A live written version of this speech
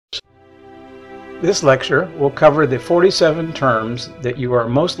This lecture will cover the 47 terms that you are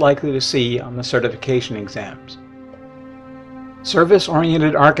most likely to see on the certification exams.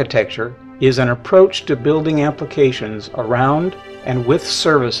 Service-oriented architecture is an approach to building applications around and with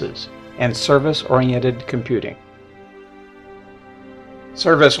services and service-oriented computing.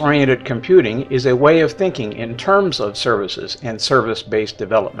 Service-oriented computing is a way of thinking in terms of services and service-based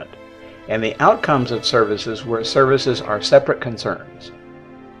development, and the outcomes of services where services are separate concerns.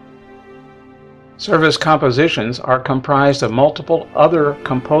 Service compositions are comprised of multiple other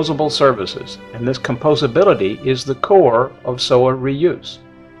composable services, and this composability is the core of SOA reuse.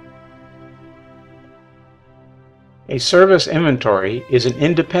 A service inventory is an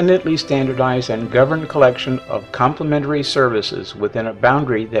independently standardized and governed collection of complementary services within a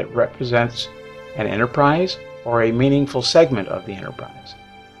boundary that represents an enterprise or a meaningful segment of the enterprise.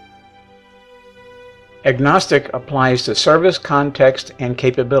 Agnostic applies to service context and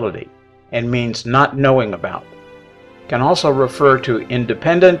capability, and means not knowing about. Can also refer to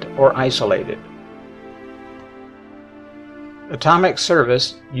independent or isolated. Atomic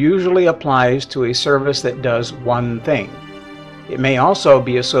service usually applies to a service that does one thing. It may also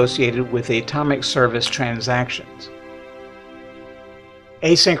be associated with atomic service transactions.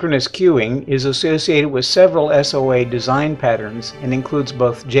 Asynchronous queuing is associated with several SOA design patterns and includes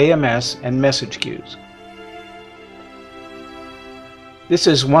both JMS and message queues. This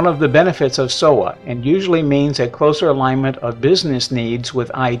is one of the benefits of SOA and usually means a closer alignment of business needs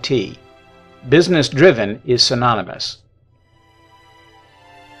with IT. Business-driven is synonymous.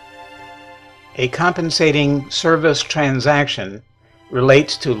 A compensating service transaction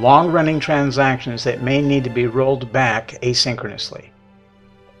relates to long-running transactions that may need to be rolled back asynchronously.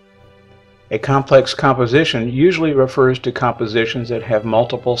 A complex composition usually refers to compositions that have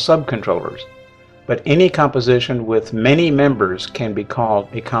multiple subcontrollers, but any composition with many members can be called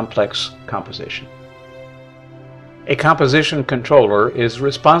a complex composition. A composition controller is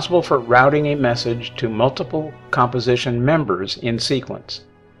responsible for routing a message to multiple composition members in sequence.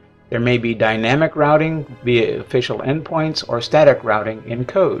 There may be dynamic routing via official endpoints or static routing in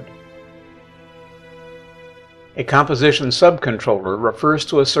code. A composition subcontroller refers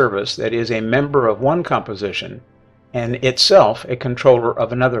to a service that is a member of one composition and itself a controller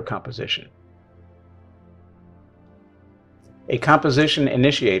of another composition. A composition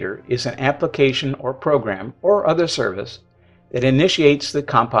initiator is an application or program or other service that initiates the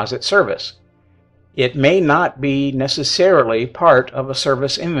composite service. It may not be necessarily part of a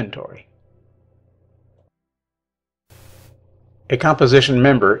service inventory. A composition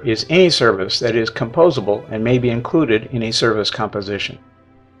member is any service that is composable and may be included in a service composition.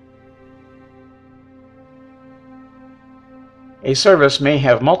 A service may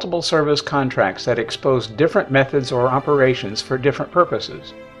have multiple service contracts that expose different methods or operations for different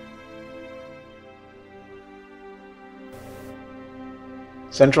purposes.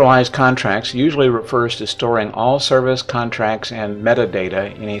 Centralized contracts usually refers to storing all service contracts and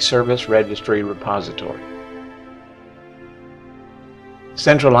metadata in a service registry repository.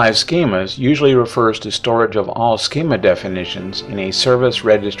 Centralized schemas usually refers to storage of all schema definitions in a service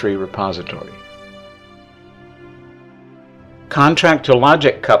registry repository.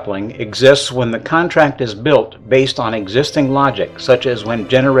 Contract-to-logic coupling exists when the contract is built based on existing logic, such as when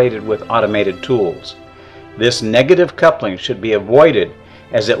generated with automated tools. This negative coupling should be avoided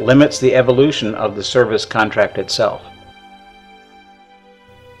as it limits the evolution of the service contract itself.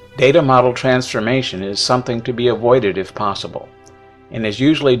 Data model transformation is something to be avoided if possible, and is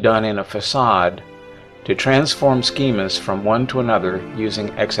usually done in a facade to transform schemas from one to another using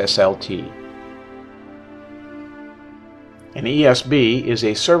XSLT. An ESB is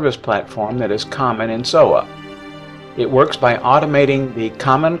a service platform that is common in SOA. It works by automating the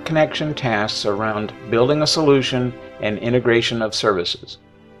common connection tasks around building a solution and integration of services.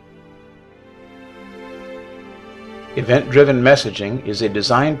 Event-driven messaging is a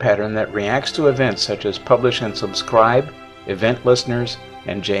design pattern that reacts to events such as publish and subscribe, event listeners,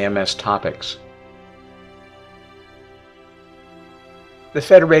 and JMS topics. The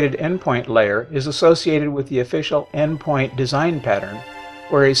federated endpoint layer is associated with the official endpoint design pattern,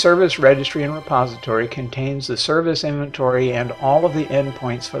 where a service registry and repository contains the service inventory and all of the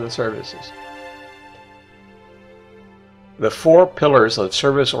endpoints for the services. The four pillars of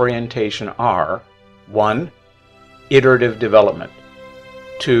service orientation are 1. Iterative development,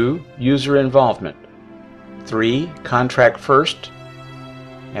 2. User involvement, 3. Contract first,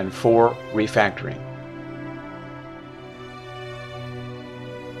 and 4. Refactoring.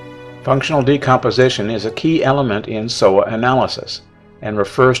 Functional decomposition is a key element in SOA analysis and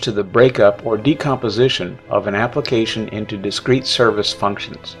refers to the breakup or decomposition of an application into discrete service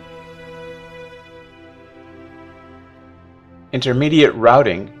functions. Intermediate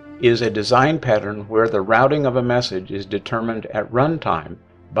routing is a design pattern where the routing of a message is determined at runtime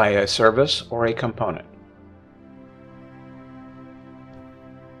by a service or a component.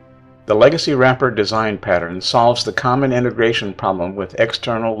 The legacy wrapper design pattern solves the common integration problem with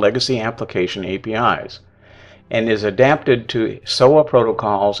external legacy application APIs and is adapted to SOA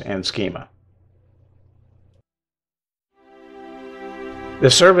protocols and schema. The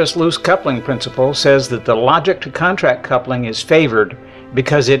service loose coupling principle says that the logic to contract coupling is favored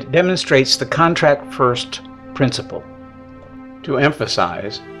because it demonstrates the contract first principle. To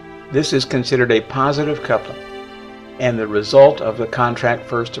emphasize, this is considered a positive coupling and the result of the contract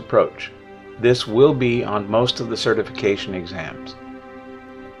first approach. This will be on most of the certification exams.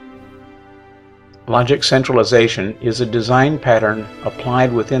 Logic centralization is a design pattern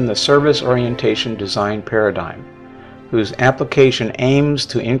applied within the service orientation design paradigm, whose application aims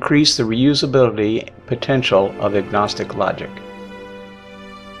to increase the reusability potential of agnostic logic.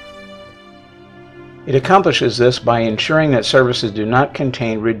 It accomplishes this by ensuring that services do not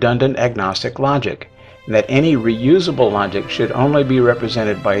contain redundant agnostic logic, and that any reusable logic should only be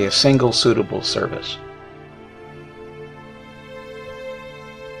represented by a single suitable service.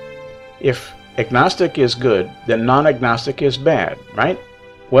 If agnostic is good, then non-agnostic is bad, right?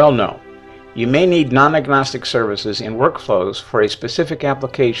 Well, no. You may need non-agnostic services in workflows for a specific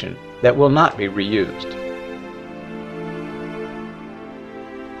application that will not be reused.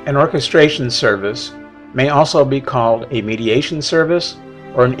 An orchestration service may also be called a mediation service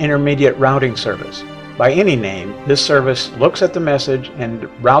or an intermediate routing service. By any name, this service looks at the message and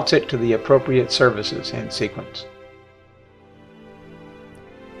routes it to the appropriate services in sequence.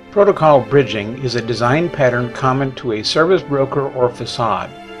 Protocol bridging is a design pattern common to a service broker or facade,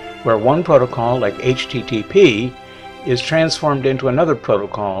 where one protocol, like HTTP, is transformed into another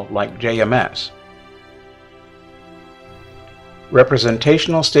protocol, like JMS.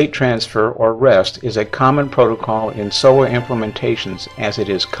 Representational state transfer, or REST, is a common protocol in SOA implementations as it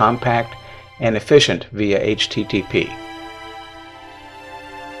is compact and efficient via HTTP.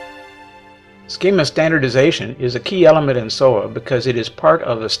 Schema standardization is a key element in SOA because it is part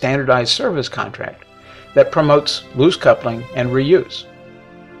of the standardized service contract that promotes loose coupling and reuse.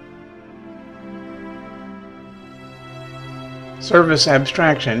 Service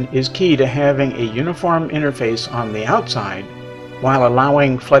abstraction is key to having a uniform interface on the outside while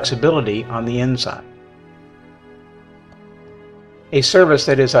allowing flexibility on the inside. A service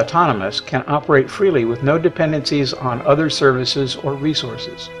that is autonomous can operate freely with no dependencies on other services or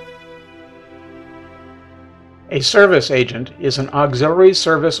resources. A service agent is an auxiliary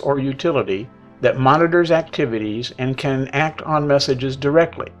service or utility that monitors activities and can act on messages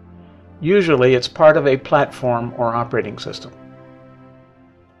directly. Usually it's part of a platform or operating system.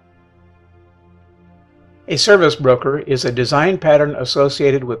 A service broker is a design pattern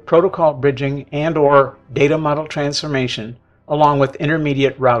associated with protocol bridging and/or data model transformation along with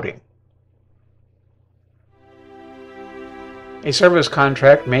intermediate routing. A service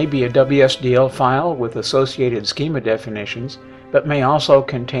contract may be a WSDL file with associated schema definitions, but may also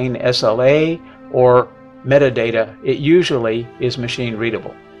contain SLA or metadata. It usually is machine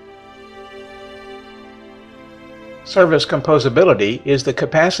readable. Service composability is the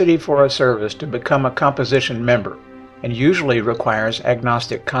capacity for a service to become a composition member and usually requires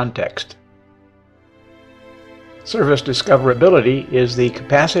agnostic context. Service discoverability is the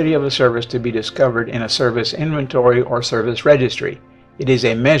capacity of a service to be discovered in a service inventory or service registry. It is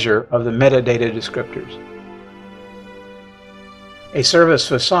a measure of the metadata descriptors. A service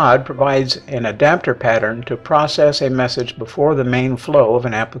facade provides an adapter pattern to process a message before the main flow of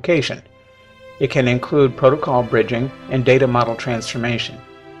an application. It can include protocol bridging and data model transformation.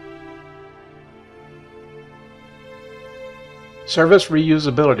 Service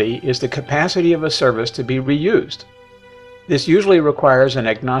reusability is the capacity of a service to be reused. This usually requires an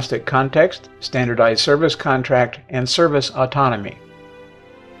agnostic context, standardized service contract, and service autonomy.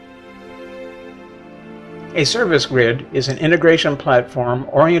 A service grid is an integration platform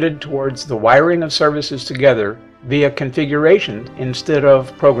oriented towards the wiring of services together via configuration instead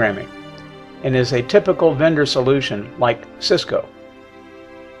of programming, and is a typical vendor solution like Cisco.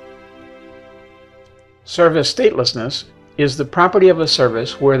 Service statelessness is the property of a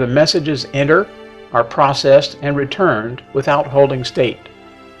service where the messages enter, are processed, and returned without holding state.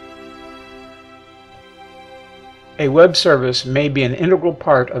 A web service may be an integral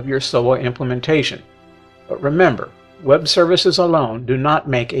part of your SOA implementation, but remember, web services alone do not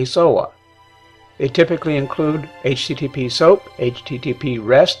make a SOA. They typically include HTTP SOAP, HTTP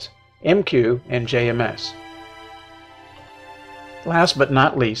REST, MQ, and JMS. Last but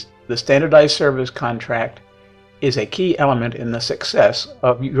not least, the standardized service contract is a key element in the success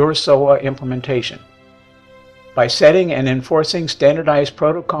of your SOA implementation. By setting and enforcing standardized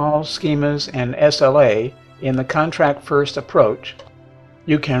protocols, schemas, and SLA in the contract-first approach,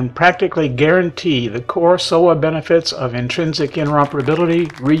 you can practically guarantee the core SOA benefits of intrinsic interoperability,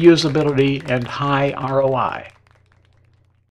 reusability, and high ROI.